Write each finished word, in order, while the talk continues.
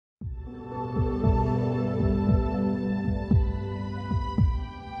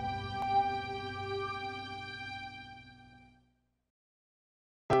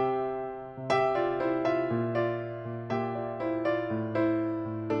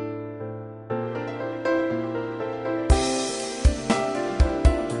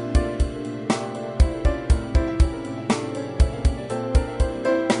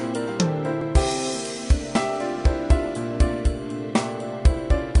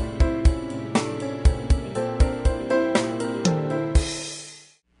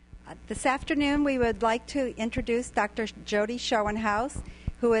This afternoon, we would like to introduce Dr. Jody Schoenhaus,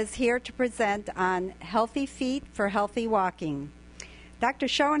 who is here to present on healthy feet for healthy walking. Dr.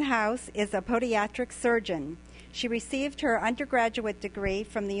 Schoenhaus is a podiatric surgeon. She received her undergraduate degree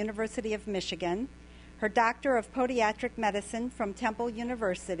from the University of Michigan, her Doctor of Podiatric Medicine from Temple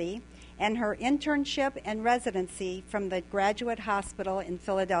University, and her internship and residency from the Graduate Hospital in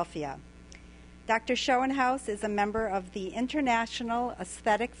Philadelphia. Dr. Schoenhaus is a member of the International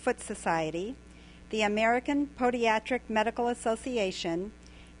Aesthetic Foot Society, the American Podiatric Medical Association,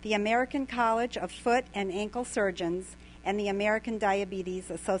 the American College of Foot and Ankle Surgeons, and the American Diabetes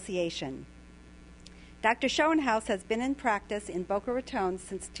Association. Dr. Schoenhaus has been in practice in Boca Raton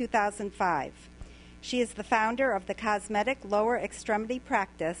since 2005. She is the founder of the Cosmetic Lower Extremity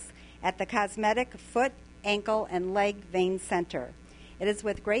Practice at the Cosmetic Foot, Ankle, and Leg Vein Center. It is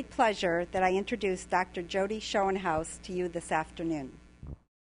with great pleasure that I introduce Dr. Jody Schoenhaus to you this afternoon.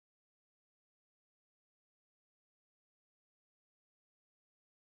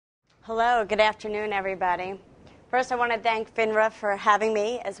 Hello, good afternoon, everybody. First, I want to thank FINRA for having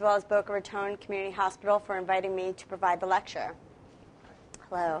me, as well as Boca Raton Community Hospital for inviting me to provide the lecture.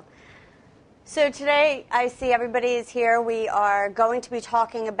 Hello. So today, I see everybody is here. We are going to be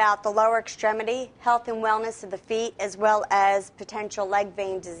talking about the lower extremity, health and wellness of the feet, as well as potential leg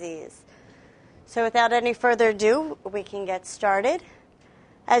vein disease. So without any further ado, we can get started.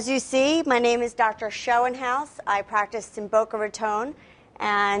 As you see, my name is Dr. Schoenhaus. I practice in Boca Raton,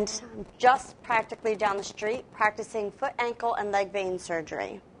 and I'm just practically down the street practicing foot, ankle, and leg vein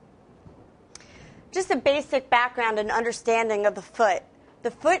surgery. Just a basic background and understanding of the foot. The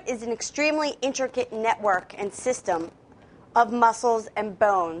foot is an extremely intricate network and system of muscles and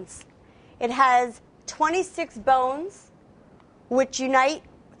bones. It has 26 bones, which unite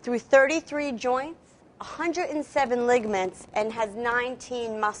through 33 joints, 107 ligaments, and has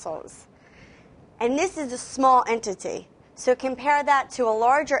 19 muscles. And this is a small entity. So compare that to a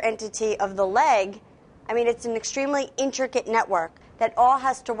larger entity of the leg. I mean, it's an extremely intricate network that all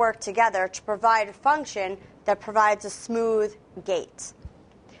has to work together to provide a function that provides a smooth gait.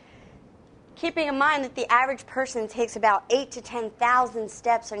 Keeping in mind that the average person takes about 8,000 to 10,000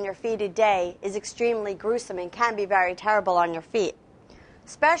 steps on your feet a day is extremely gruesome and can be very terrible on your feet.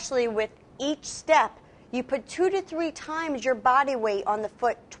 Especially with each step, you put 2 to 3 times your body weight on the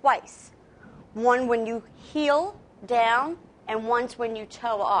foot twice. One when you heel down and once when you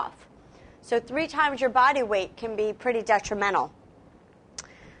toe off. So 3 times your body weight can be pretty detrimental.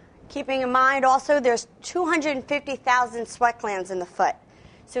 Keeping in mind also there's 250,000 sweat glands in the foot.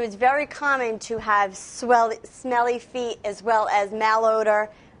 So it's very common to have smelly feet as well as malodor.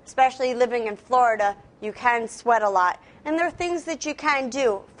 Especially living in Florida, you can sweat a lot. And there are things that you can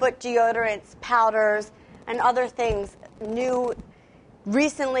do, foot deodorants, powders, and other things. New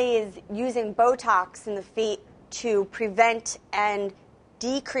recently is using Botox in the feet to prevent and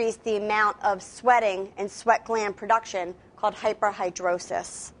decrease the amount of sweating and sweat gland production called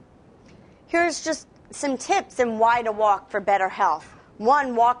hyperhidrosis. Here's just some tips on why to walk for better health.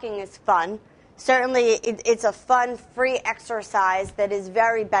 One, walking is fun. Certainly, it's a fun, free exercise that is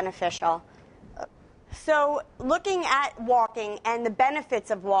very beneficial. So looking at walking and the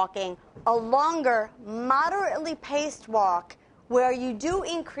benefits of walking, a longer, moderately paced walk where you do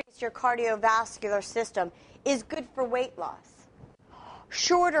increase your cardiovascular system is good for weight loss.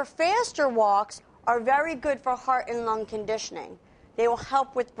 Shorter, faster walks are very good for heart and lung conditioning. They will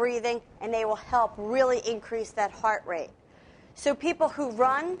help with breathing, and they will help really increase that heart rate. So people who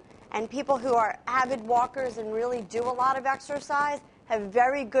run and people who are avid walkers and really do a lot of exercise have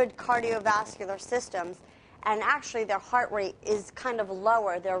very good cardiovascular systems, and actually their heart rate is kind of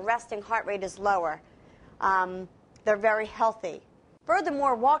lower. Their resting heart rate is lower. They're very healthy.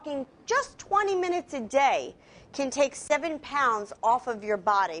 Furthermore, walking just 20 minutes a day can take 7 pounds off of your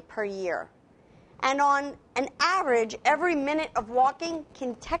body per year. And on an average, every minute of walking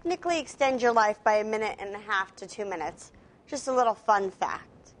can technically extend your life by 1.5 minutes to 2 minutes. Just a little fun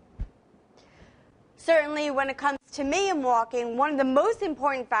fact. Certainly, when it comes to me and walking, one of the most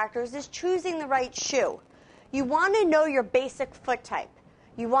important factors is choosing the right shoe. You want to know your basic foot type.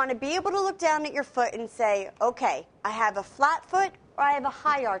 You want to be able to look down at your foot and say, okay, I have a flat foot, or I have a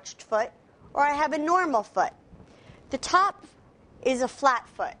high-arched foot, or I have a normal foot. The top is a flat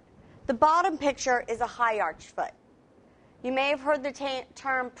foot. The bottom picture is a high-arched foot. You may have heard the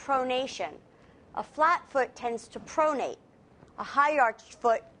term pronation. A flat foot tends to pronate. A high-arched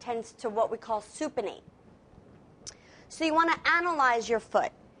foot tends to what we call supinate. So you want to analyze your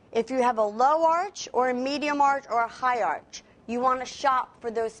foot. If you have a low arch or a medium arch or a high arch, you want to shop for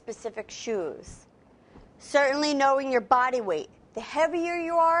those specific shoes. Certainly knowing your body weight. The heavier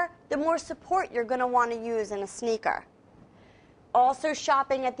you are, the more support you're going to want to use in a sneaker. Also,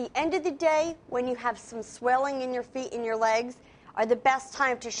 shopping at the end of the day when you have some swelling in your feet and your legs are the best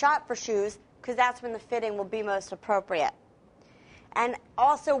time to shop for shoes because that's when the fitting will be most appropriate. And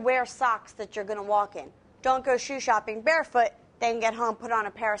also wear socks that you're going to walk in. Don't go shoe shopping barefoot, then get home, put on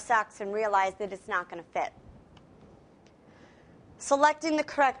a pair of socks, and realize that it's not going to fit. Selecting the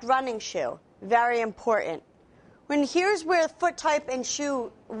correct running shoe, very important. Here's where foot type and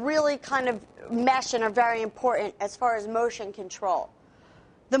shoe really kind of mesh and are very important as far as motion control.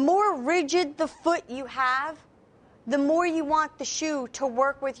 The more rigid the foot you have, the more you want the shoe to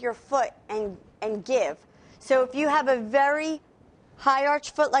work with your foot and give. So if you have a very high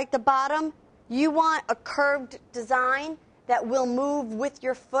arch foot like the bottom, you want a curved design that will move with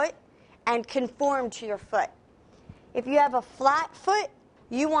your foot and conform to your foot. If you have a flat foot,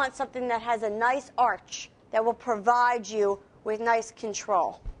 you want something that has a nice arch that will provide you with nice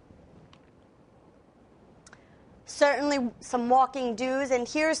control. Certainly some walking do's, and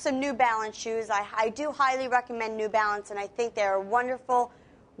here's some New Balance shoes. I do highly recommend New Balance, and I think they're a wonderful,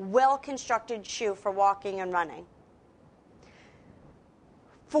 well-constructed shoe for walking and running.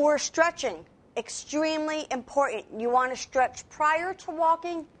 For stretching, extremely important. You want to stretch prior to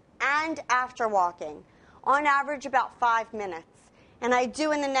walking and after walking. On average, about 5 minutes. And I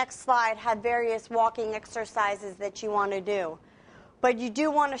do in the next slide have various walking exercises that you want to do. But you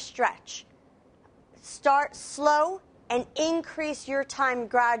do want to stretch. Start slow and increase your time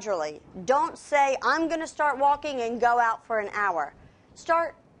gradually. Don't say, I'm going to start walking and go out for an hour.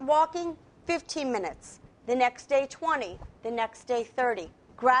 Start walking 15 minutes. The next day, 20. The next day, 30.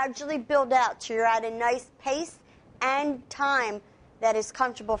 Gradually build out till you're at a nice pace and time that is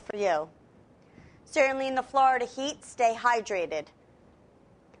comfortable for you. Certainly in the Florida heat, stay hydrated.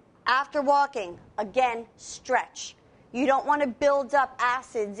 After walking, again, stretch. You don't want to build up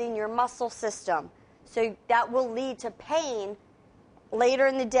acids in your muscle system. So that will lead to pain later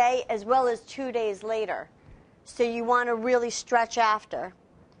in the day as well as 2 days later. So you want to really stretch after.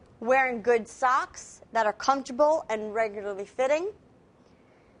 Wearing good socks that are comfortable and regularly fitting.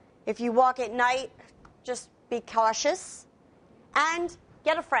 If you walk at night, just be cautious. And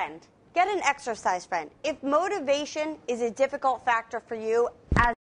get a friend. Get an exercise friend. If motivation is a difficult factor for you